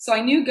So I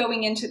knew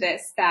going into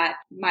this that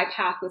my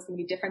path was going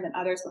to be different than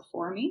others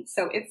before me.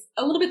 So it's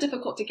a little bit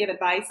difficult to give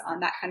advice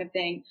on that kind of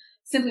thing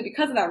simply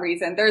because of that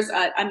reason. There's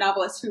a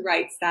novelist who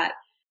writes that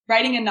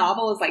writing a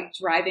novel is like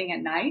driving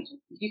at night.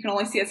 You can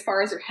only see as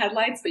far as your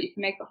headlights, but you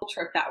can make the whole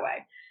trip that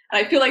way.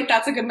 And I feel like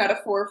that's a good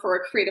metaphor for a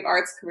creative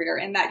arts career,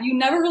 in that you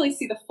never really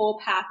see the full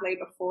path laid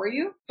before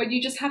you, but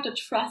you just have to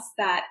trust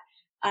that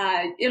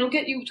it'll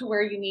get you to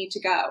where you need to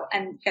go.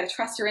 And you got to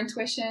trust your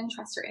intuition,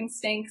 trust your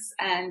instincts,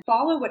 and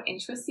follow what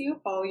interests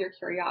you, follow your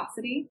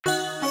curiosity.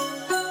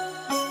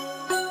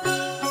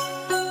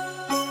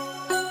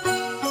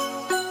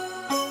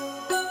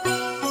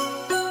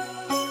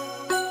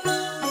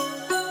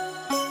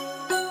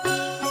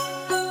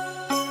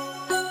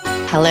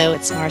 Hello,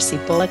 it's Marcy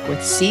Bullock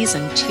with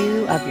Season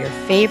 2 of your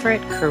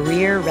favorite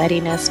career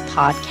readiness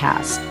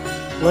podcast.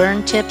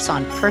 Learn tips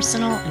on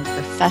personal and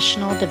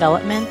professional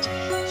development.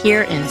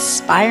 Hear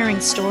inspiring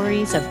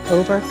stories of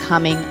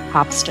overcoming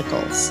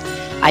obstacles.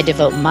 I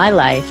devote my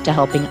life to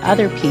helping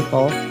other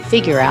people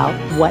figure out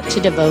what to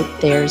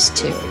devote theirs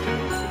to.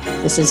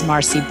 This is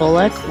Marcy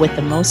Bullock with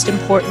the most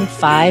important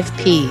 5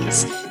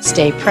 Ps.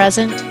 Stay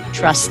present,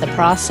 trust the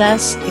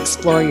process,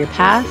 explore your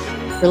path,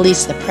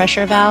 release the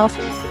pressure valve,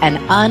 and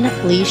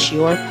unleash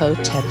your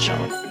potential.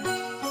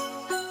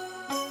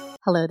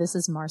 Hello, this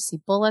is Marcy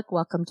Bullock.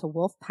 Welcome to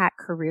Wolfpack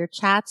Career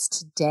Chats.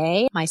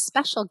 Today, my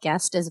special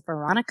guest is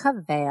Veronica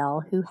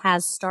Vale, who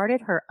has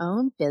started her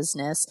own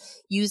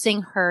business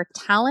using her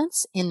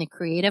talents in the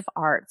creative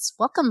arts.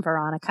 Welcome,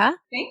 Veronica.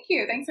 Thank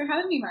you. Thanks for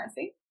having me,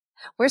 Marcy.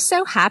 We're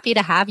so happy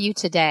to have you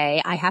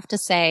today. I have to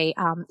say,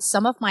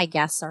 some of my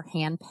guests are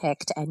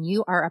handpicked, and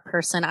you are a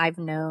person I've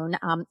known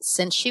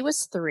since she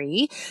was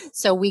 3.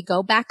 So we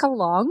go back a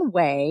long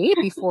way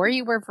before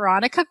you were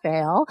Veronica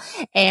Vale,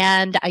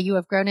 and you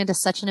have grown into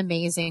such an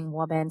amazing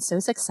woman, so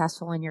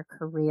successful in your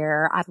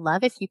career. I'd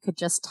love if you could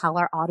just tell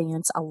our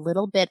audience a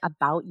little bit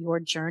about your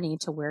journey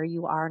to where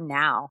you are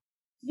now.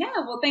 Yeah,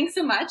 well, thanks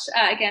so much.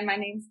 Again, my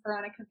name's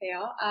Veronica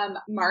Vale.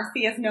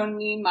 Marcy has known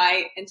me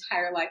my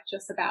entire life,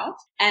 just about.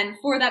 And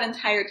for that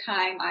entire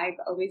time, I've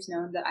always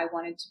known that I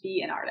wanted to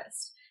be an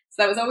artist.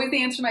 So that was always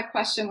the answer to my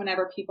question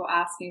whenever people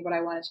asked me what I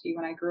wanted to be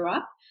when I grew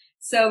up.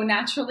 So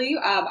naturally,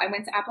 I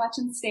went to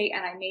Appalachian State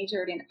and I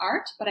majored in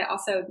art, but I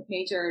also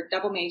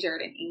double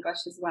majored in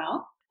English as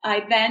well.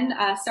 I then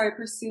started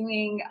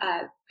pursuing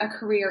a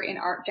career in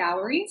art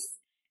galleries.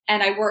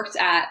 And I worked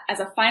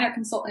as a fine art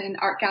consultant in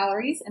art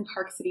galleries in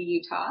Park City,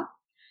 Utah.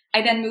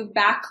 I then moved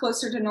back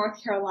closer to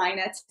North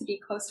Carolina to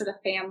be closer to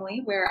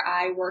family, where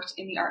I worked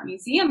in the art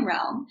museum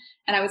realm.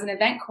 And I was an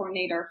event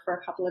coordinator for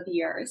a couple of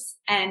years.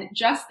 And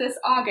just this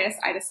August,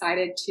 I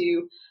decided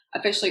to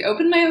officially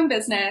open my own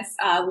business,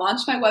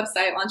 launch my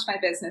website, launch my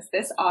business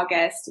this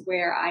August,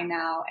 where I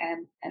now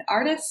am an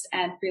artist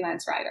and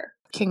freelance writer.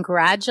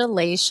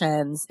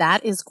 Congratulations.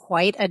 That is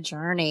quite a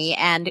journey.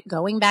 And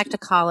going back to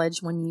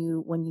college when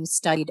you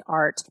studied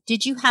art,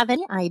 did you have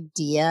any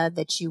idea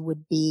that you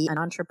would be an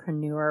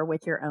entrepreneur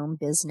with your own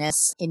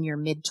business in your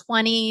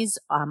mid-20s?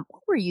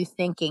 What were you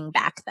thinking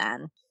back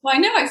then? Well, I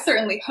know I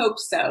certainly hoped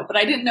so, but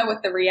I didn't know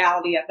what the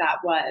reality of that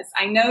was.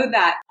 I know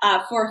that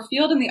for a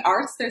field in the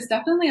arts, there's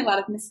definitely a lot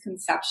of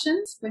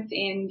misconceptions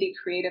within the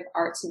creative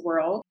arts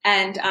world.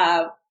 And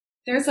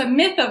there's a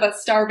myth of a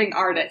starving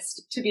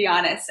artist, to be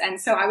honest. And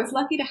so I was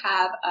lucky to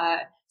have a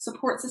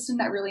support system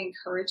that really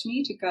encouraged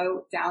me to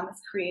go down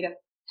this creative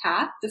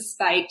path,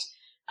 despite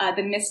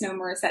the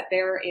misnomers that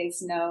there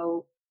is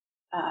no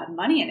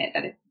money in it,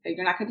 that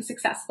you're not going to be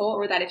successful,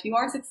 or that if you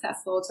are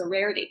successful, it's a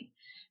rarity.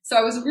 So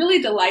I was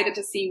really delighted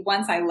to see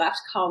once I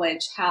left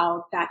college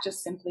how that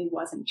just simply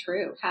wasn't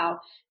true, how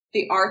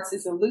the arts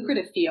is a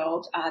lucrative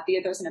field.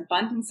 There's an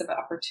abundance of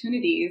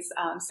opportunities.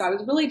 So I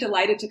was really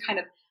delighted to kind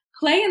of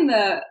play in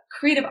the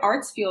creative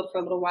arts field for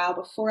a little while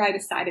before I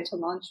decided to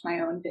launch my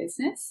own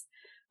business.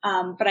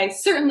 But I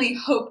certainly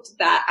hoped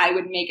that I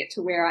would make it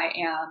to where I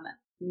am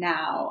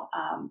now.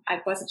 I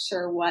wasn't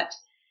sure what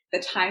the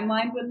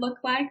timeline would look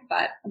like,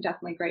 but I'm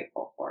definitely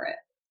grateful for it.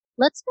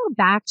 Let's go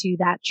back to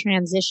that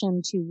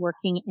transition to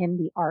working in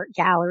the art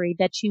gallery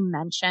that you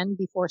mentioned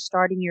before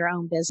starting your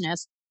own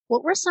business.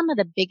 What were some of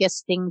the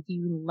biggest things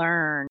you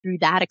learned through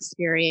that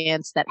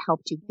experience that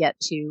helped you get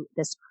to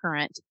this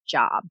current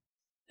job?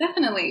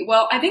 Definitely.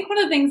 Well, I think one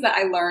of the things that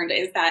I learned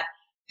is that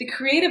the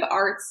creative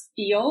arts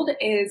field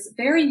is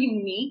very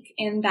unique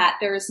in that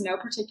there is no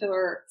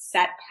particular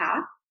set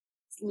path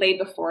laid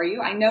before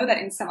you. I know that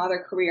in some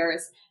other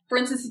careers, for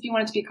instance, if you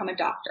wanted to become a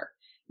doctor,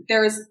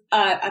 there's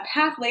a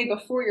path laid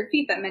before your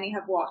feet that many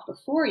have walked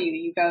before you.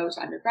 You go to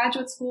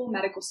undergraduate school,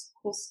 medical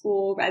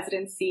school,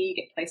 residency,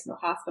 get placed in a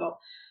hospital.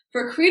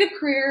 For a creative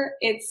career,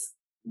 it's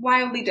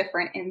wildly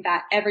different in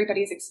that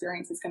everybody's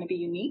experience is going to be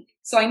unique.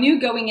 So I knew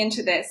going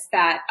into this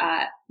that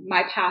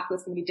my path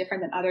was going to be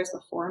different than others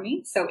before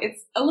me. So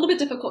it's a little bit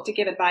difficult to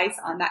give advice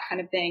on that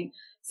kind of thing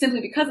simply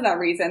because of that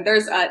reason.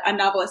 There's a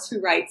novelist who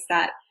writes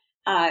that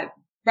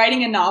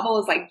writing a novel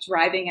is like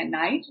driving at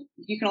night.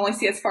 You can only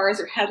see as far as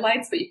your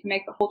headlights, but you can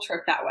make the whole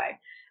trip that way.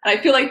 And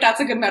I feel like that's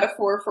a good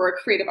metaphor for a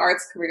creative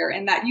arts career,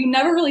 in that you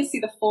never really see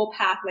the full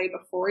path laid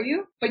before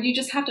you, but you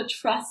just have to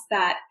trust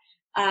that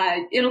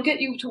it'll get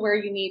you to where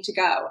you need to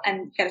go.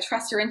 And you got to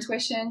trust your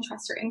intuition,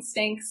 trust your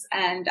instincts,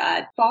 and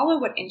follow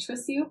what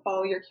interests you,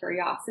 follow your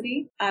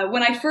curiosity.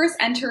 When I first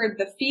entered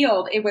the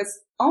field, it was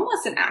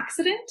almost an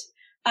accident.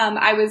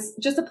 I was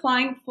just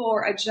applying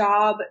for a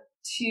job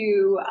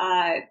to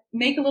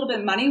make a little bit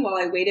of money while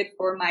I waited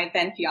for my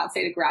then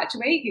fiance to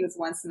graduate. He was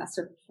one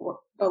semester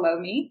below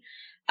me.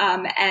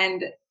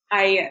 And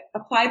I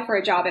applied for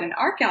a job at an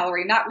art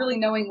gallery, not really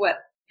knowing what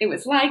it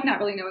was like, not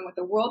really knowing what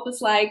the world was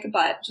like,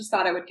 but just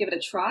thought I would give it a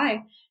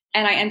try.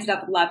 And I ended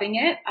up loving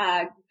it,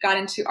 got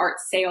into art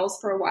sales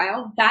for a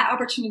while. That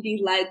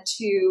opportunity led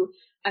to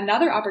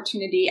another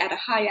opportunity at a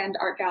high-end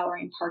art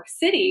gallery in Park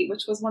City,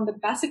 which was one of the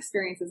best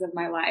experiences of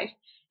my life.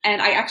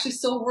 And I actually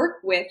still work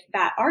with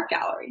that art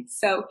gallery.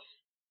 So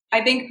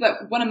I think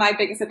that one of my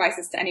biggest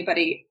advices to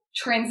anybody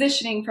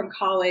transitioning from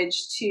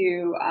college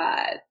to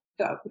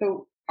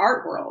the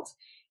art world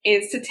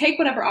is to take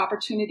whatever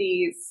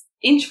opportunities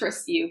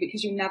interest you,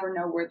 because you never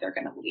know where they're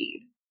going to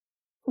lead.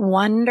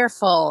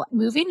 Wonderful.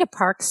 Moving to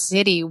Park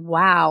City.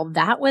 Wow.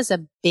 That was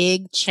a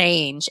big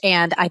change.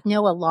 And I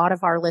know a lot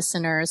of our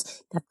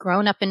listeners have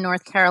grown up in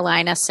North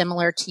Carolina,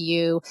 similar to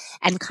you,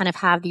 and kind of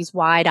have these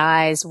wide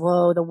eyes.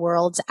 Whoa, the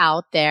world's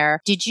out there.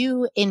 Did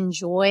you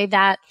enjoy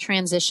that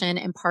transition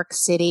in Park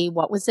City?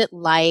 What was it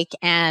like?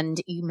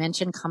 And you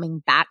mentioned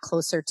coming back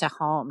closer to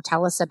home.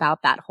 Tell us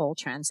about that whole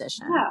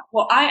transition. Yeah,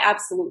 well, I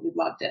absolutely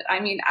loved it. I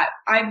mean,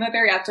 I'm a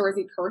very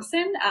outdoorsy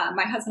person.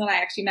 My husband and I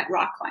actually met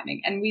rock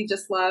climbing, and we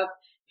just love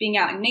being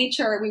out in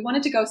nature. We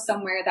wanted to go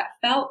somewhere that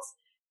felt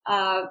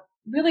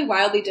really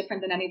wildly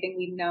different than anything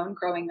we'd known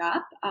growing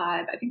up.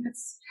 I think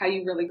that's how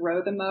you really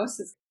grow the most,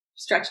 is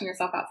stretching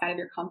yourself outside of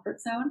your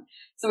comfort zone.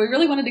 So we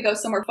really wanted to go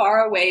somewhere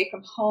far away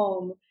from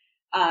home,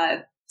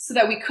 so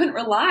that we couldn't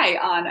rely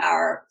on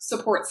our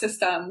support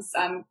systems,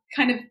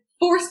 kind of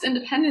forced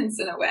independence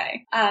in a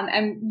way.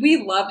 And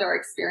we loved our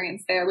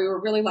experience there. We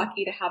were really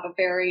lucky to have a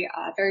very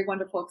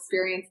wonderful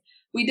experience.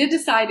 We did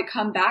decide to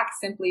come back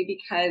simply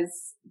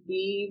because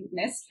we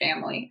missed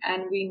family,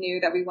 and we knew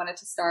that we wanted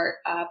to start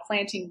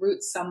planting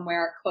roots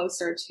somewhere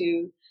closer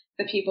to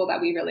the people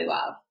that we really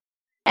love.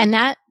 And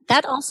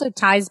that also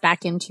ties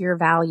back into your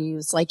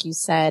values, like you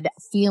said,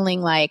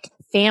 feeling like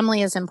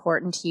family is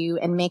important to you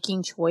and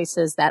making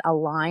choices that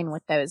align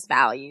with those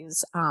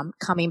values,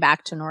 coming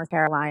back to North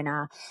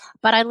Carolina.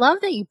 But I love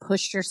that you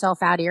pushed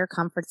yourself out of your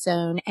comfort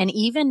zone. And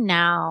even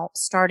now,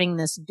 starting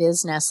this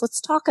business,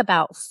 let's talk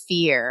about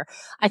fear.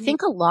 I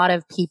think a lot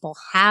of people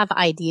have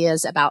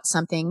ideas about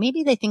something.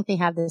 Maybe they think they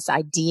have this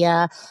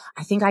idea.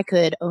 I think I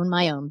could own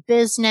my own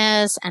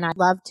business and I'd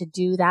love to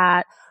do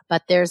that.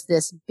 But there's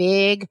this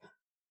big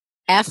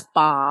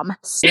F-bomb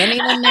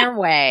standing in their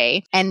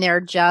way, and they're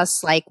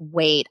just like,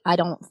 wait, I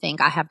don't think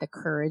I have the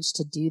courage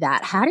to do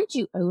that. How did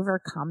you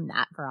overcome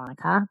that,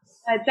 Veronica?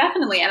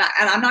 Definitely. And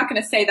I'm not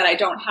going to say that I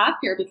don't have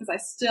fear, because I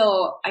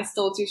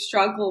still do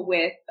struggle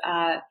with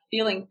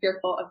feeling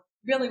fearful of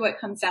really what it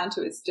comes down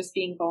to is just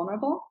being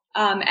vulnerable.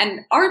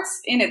 And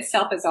arts in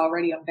itself is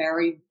already a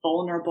very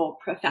vulnerable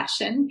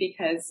profession,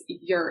 because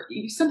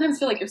you sometimes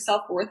feel like your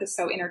self-worth is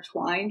so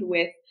intertwined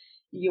with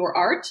your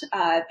art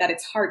that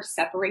it's hard to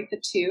separate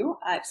the two.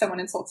 If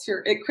someone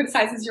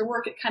criticizes your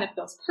work, it kind of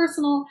feels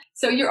personal.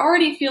 So you're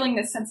already feeling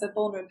this sense of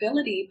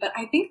vulnerability. But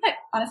I think that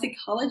honestly,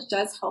 college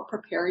does help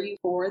prepare you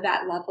for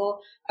that level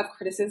of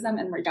criticism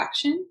and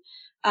rejection.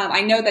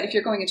 I know that if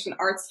you're going into an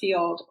arts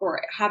field or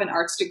have an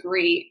arts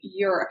degree,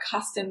 you're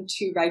accustomed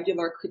to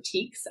regular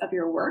critiques of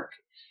your work.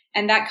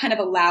 And that kind of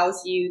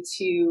allows you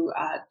to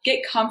get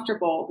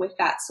comfortable with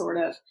that sort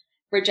of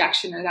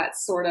rejection, or that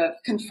sort of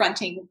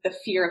confronting the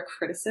fear of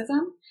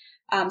criticism.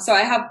 So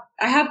I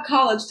have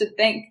college to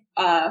thank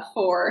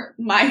for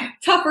my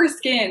tougher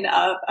skin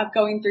of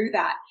going through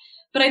that.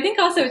 But I think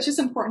also it's just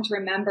important to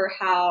remember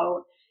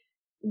how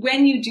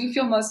when you do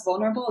feel most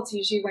vulnerable, it's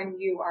usually when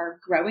you are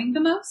growing the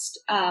most.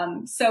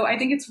 So I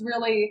think it's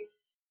really,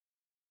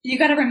 you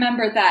got to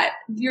remember that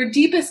your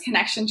deepest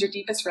connections, your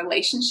deepest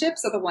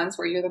relationships are the ones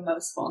where you're the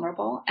most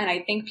vulnerable. And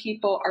I think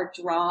people are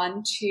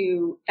drawn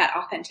to that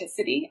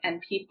authenticity,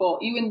 and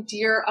you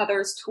endear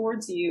others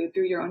towards you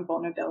through your own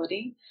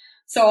vulnerability.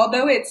 So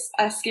although it's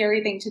a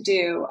scary thing to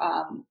do,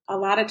 a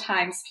lot of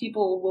times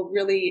people will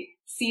really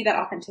see that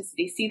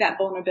authenticity, see that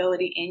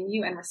vulnerability in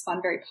you, and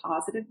respond very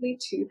positively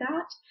to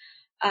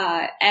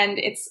that. And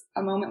it's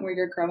a moment where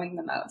you're growing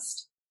the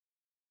most.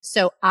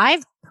 So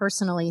I've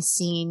personally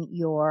seen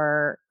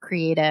your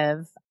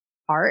creative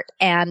art,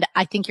 and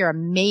I think you're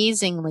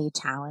amazingly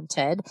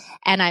talented.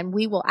 And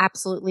we will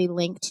absolutely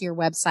link to your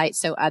website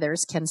so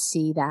others can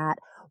see that.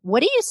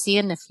 What do you see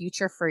in the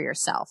future for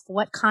yourself?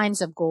 What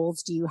kinds of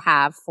goals do you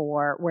have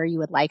for where you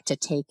would like to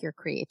take your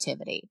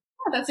creativity?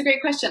 Oh, that's a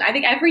great question. I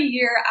think every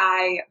year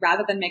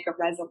rather than make a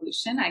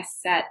resolution, I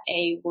set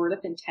a word of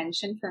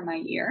intention for my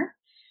year.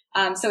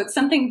 So it's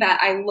something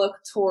that I look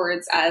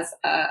towards as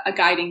a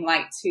guiding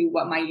light to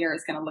what my year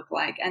is going to look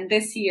like. And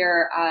this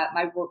year,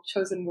 my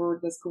chosen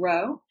word was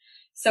grow.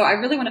 So I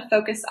really want to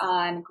focus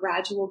on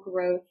gradual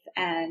growth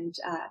and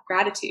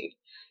gratitude.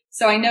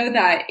 So I know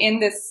that in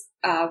this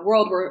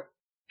world, we're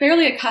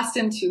fairly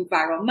accustomed to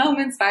viral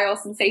moments, viral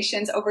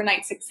sensations,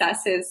 overnight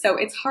successes. So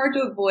it's hard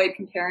to avoid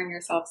comparing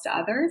yourselves to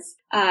others.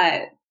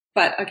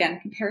 But again,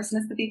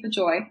 comparison is the thief of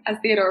joy, as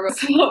Theodore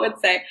Roosevelt would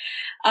say.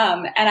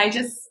 And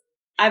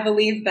I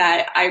believe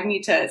that I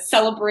need to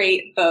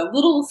celebrate the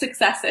little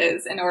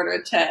successes in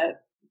order to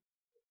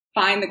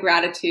find the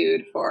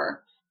gratitude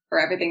for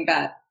everything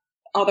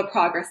all the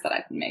progress that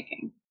I've been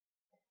making.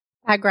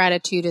 That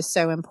gratitude is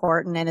so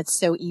important, and it's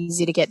so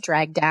easy to get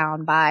dragged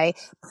down by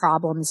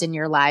problems in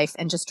your life,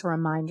 and just to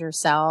remind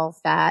yourself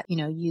that,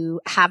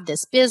 you have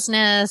this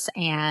business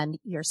and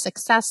you're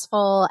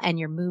successful and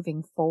you're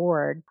moving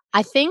forward.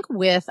 I think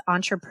with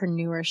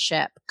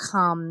entrepreneurship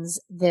comes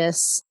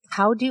this,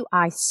 how do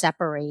I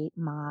separate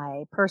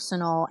my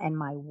personal and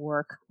my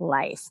work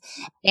life?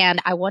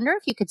 And I wonder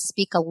if you could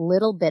speak a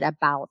little bit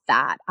about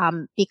that,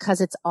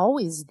 because it's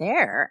always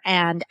there.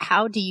 And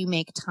how do you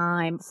make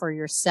time for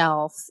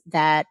yourself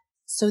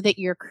so that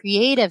your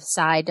creative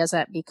side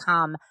doesn't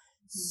become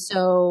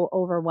so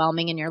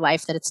overwhelming in your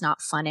life that it's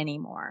not fun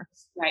anymore?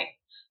 Right.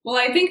 Well,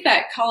 I think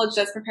that college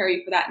does prepare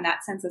you for that in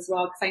that sense as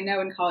well, because I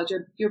know in college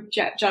you're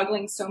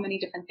juggling so many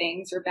different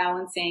things. You're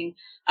balancing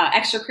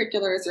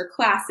extracurriculars, your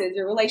classes,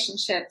 your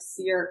relationships,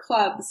 your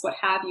clubs, what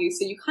have you.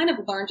 So you kind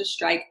of learn to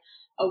strike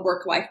a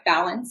work-life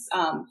balance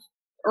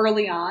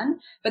early on,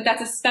 but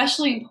that's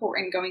especially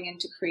important going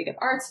into creative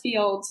arts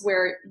fields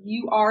where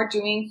you are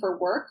doing for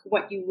work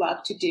what you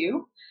love to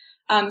do.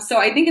 So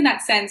I think in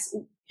that sense,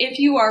 if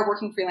you are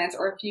working freelance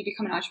or if you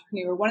become an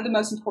entrepreneur, one of the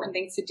most important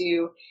things to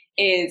do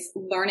is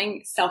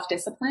learning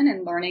self-discipline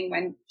and learning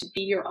when to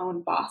be your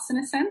own boss in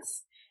a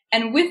sense.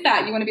 And with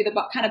that, you want to be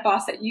the kind of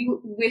boss that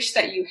you wish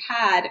that you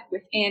had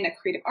within a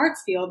creative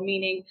arts field,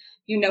 meaning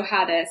you know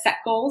how to set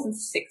goals and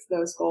stick to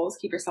those goals,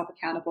 keep yourself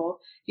accountable.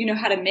 You know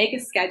how to make a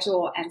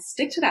schedule and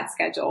stick to that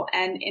schedule,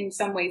 and in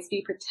some ways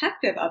be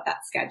protective of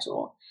that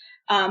schedule.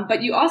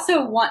 But you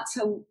also want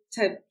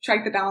to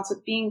strike the balance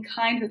with being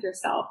kind with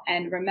yourself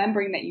and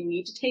remembering that you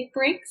need to take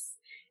breaks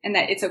and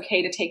that it's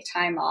okay to take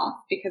time off,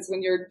 because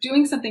when you're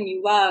doing something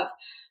you love,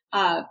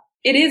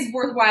 it is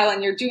worthwhile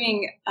and you're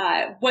doing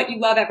what you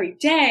love every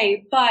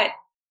day, but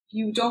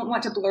you don't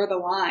want to blur the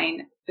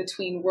line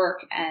between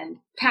work and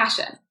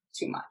passion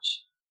too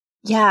much.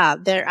 Yeah,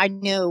 I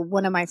know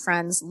one of my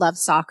friends loved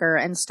soccer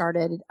and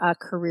started a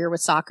career with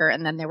soccer,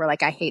 and then they were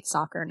like, I hate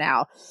soccer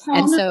now.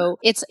 And so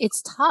it's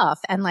tough.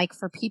 And like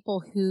for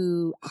people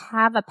who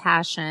have a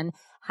passion,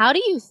 how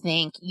do you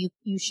think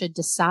you should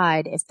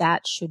decide if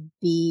that should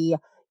be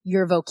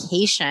your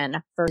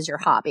vocation versus your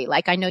hobby?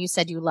 Like I know you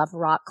said you love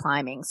rock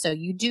climbing, so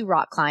you do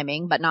rock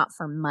climbing, but not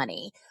for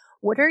money.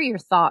 What are your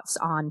thoughts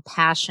on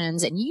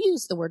passions? And you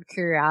use the word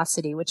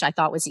curiosity, which I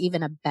thought was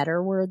even a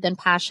better word than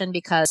passion,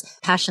 because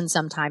passion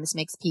sometimes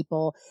makes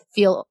people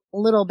feel a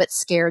little bit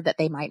scared that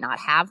they might not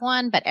have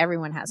one, but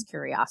everyone has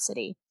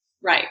curiosity.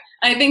 Right.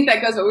 And I think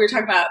that goes what we were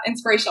talking about,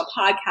 inspirational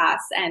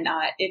podcasts. And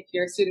if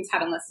your students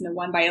haven't listened to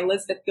one by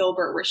Elizabeth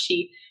Gilbert, where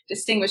she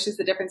distinguishes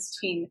the difference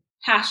between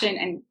passion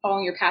and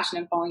following your passion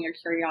and following your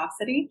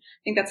curiosity. I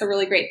think that's a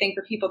really great thing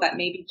for people that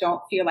maybe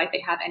don't feel like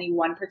they have any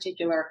one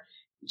particular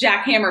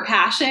jackhammer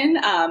passion,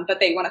 but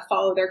they want to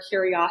follow their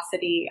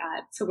curiosity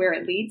to where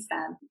it leads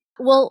them.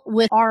 Well,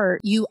 with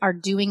art, you are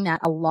doing that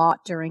a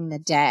lot during the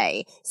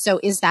day. So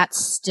is that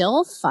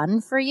still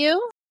fun for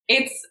you?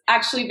 It's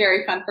actually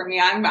very fun for me.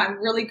 I'm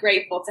really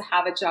grateful to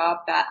have a job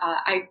that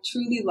I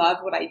truly love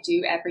what I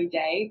do every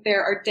day.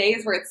 There are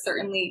days where it's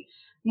certainly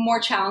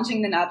more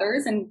challenging than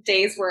others, and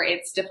days where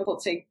it's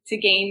difficult to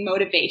gain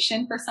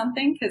motivation for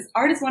something, because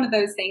art is one of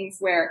those things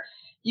where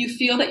you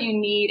feel that you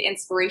need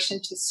inspiration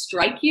to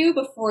strike you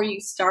before you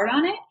start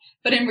on it.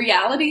 But in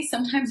reality,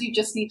 sometimes you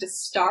just need to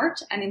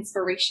start and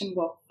inspiration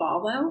will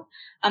follow.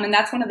 And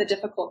that's one of the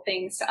difficult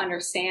things to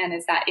understand,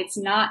 is that it's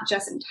not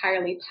just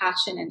entirely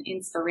passion and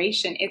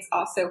inspiration. It's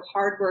also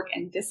hard work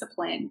and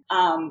discipline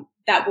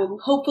that will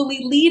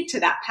hopefully lead to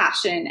that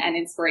passion and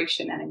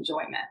inspiration and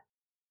enjoyment.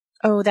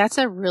 Oh, that's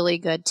a really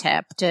good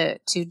tip, to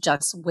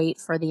just wait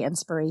for the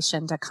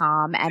inspiration to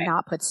come and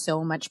not put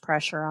so much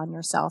pressure on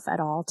yourself at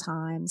all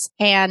times.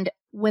 And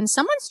when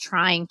someone's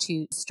trying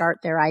to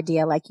start their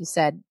idea, like you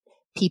said,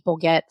 people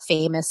get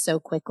famous so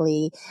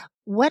quickly.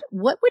 What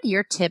would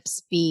your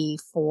tips be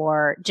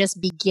for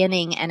just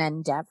beginning an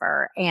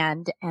endeavor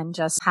and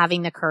just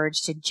having the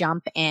courage to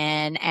jump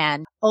in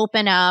and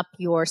open up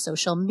your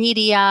social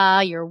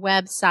media, your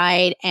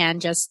website, and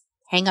just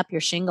hang up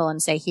your shingle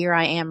and say, here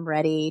I am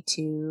ready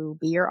to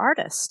be your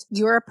artist?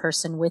 You're a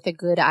person with a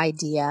good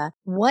idea.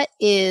 What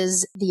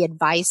is the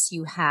advice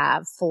you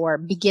have for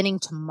beginning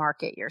to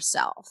market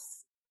yourself?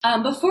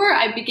 Before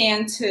I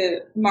began to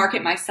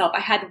market myself,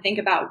 I had to think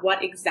about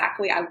what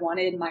exactly I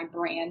wanted my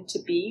brand to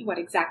be, what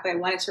exactly I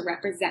wanted to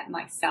represent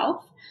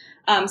myself.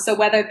 So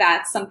whether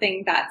that's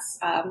something that's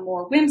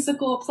more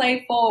whimsical,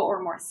 playful,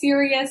 or more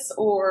serious,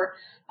 or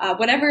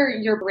whatever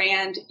your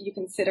brand you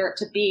consider it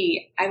to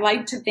be, I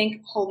like to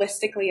think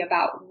holistically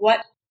about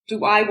what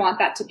do I want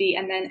that to be?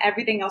 And then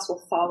everything else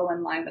will follow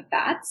in line with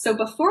that. So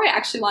before I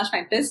actually launched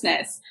my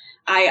business,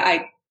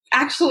 I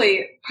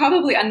actually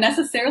probably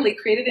unnecessarily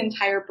created an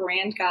entire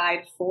brand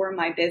guide for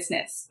my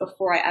business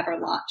before I ever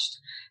launched.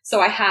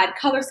 So I had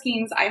color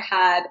schemes, I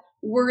had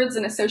words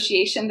and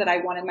association that I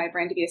wanted my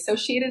brand to be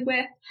associated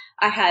with.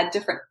 I had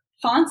different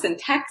fonts and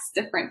text,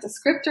 different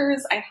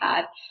descriptors. I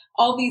had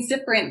all these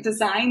different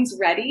designs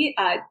ready,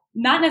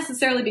 not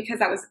necessarily because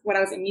that was what I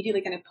was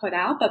immediately going to put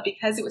out, but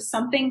because it was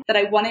something that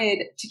I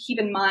wanted to keep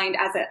in mind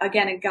as, a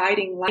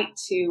guiding light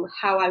to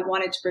how I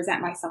wanted to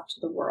present myself to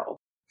the world.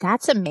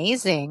 That's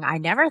amazing. I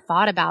never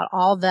thought about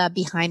all the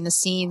behind the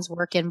scenes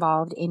work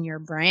involved in your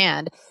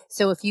brand.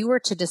 So if you were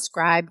to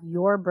describe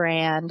your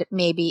brand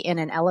maybe in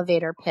an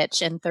elevator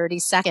pitch in 30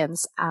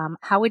 seconds,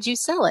 how would you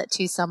sell it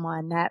to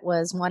someone that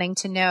was wanting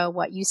to know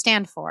what you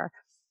stand for?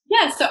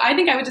 Yeah, so I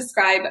think I would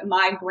describe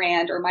my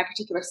brand or my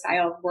particular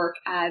style of work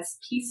as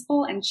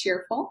peaceful and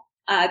cheerful.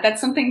 That's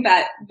something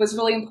that was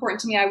really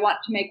important to me. I want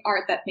to make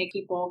art that makes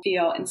people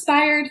feel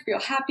inspired, feel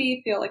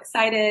happy, feel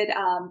excited,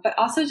 but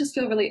also just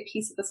feel really at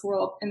peace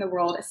in the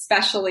world,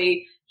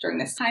 especially during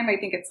this time. I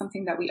think it's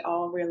something that we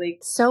all really...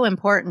 So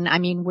important. I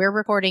mean, we're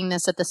recording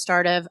this at the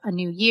start of a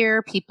new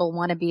year. People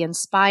want to be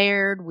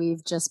inspired.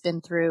 We've just been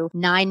through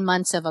 9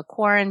 months of a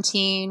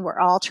quarantine.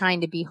 We're all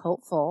trying to be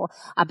hopeful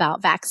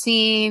about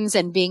vaccines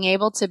and being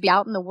able to be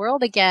out in the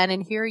world again.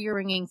 And here you're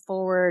bringing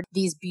forward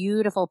these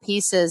beautiful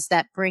pieces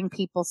that bring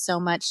people so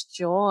much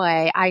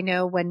joy. I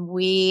know when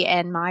we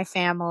and my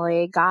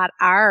family got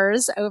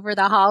ours over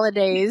the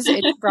holidays,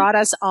 it brought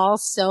us all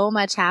so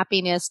much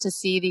happiness to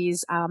see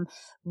these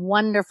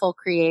wonderful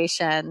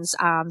creations.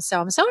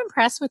 So I'm so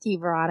impressed with you,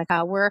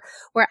 Veronica. We're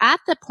at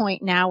the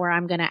point now where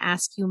I'm going to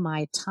ask you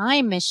my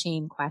time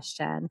machine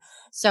question.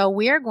 So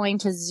we are going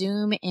to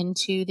zoom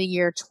into the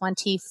year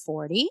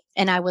 2040,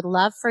 and I would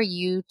love for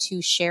you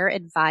to share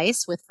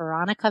advice with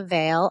Veronica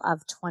Vale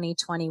of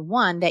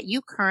 2021 that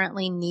you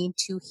currently need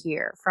to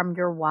hear from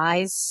your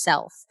wise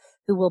self,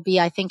 who will be,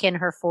 I think, in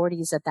her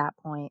 40s at that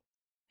point.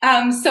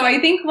 So I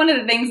think one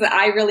of the things that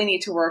I really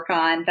need to work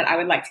on that I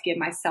would like to give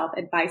myself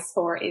advice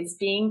for is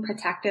being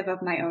protective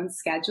of my own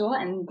schedule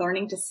and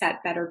learning to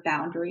set better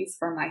boundaries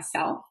for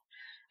myself.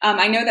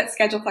 I know that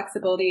schedule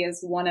flexibility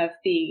is one of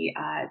the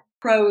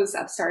pros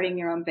of starting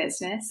your own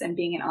business and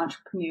being an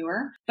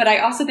entrepreneur. But I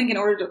also think in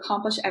order to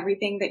accomplish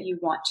everything that you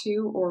want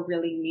to or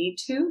really need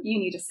to, you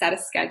need to set a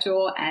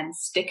schedule and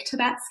stick to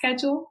that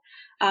schedule.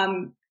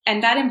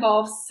 And that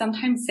involves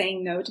sometimes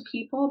saying no to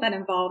people. That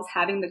involves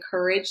having the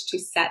courage to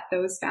set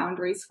those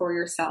boundaries for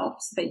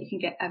yourself so that you can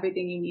get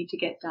everything you need to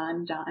get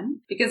done.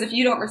 Because if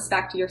you don't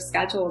respect your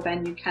schedule,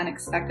 then you can't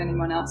expect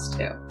anyone else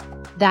to.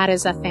 That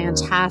is a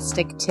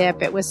fantastic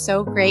tip. It was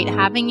so great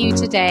having you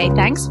today.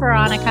 Thanks,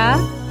 Veronica.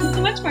 Thanks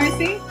so much,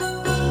 Marcy.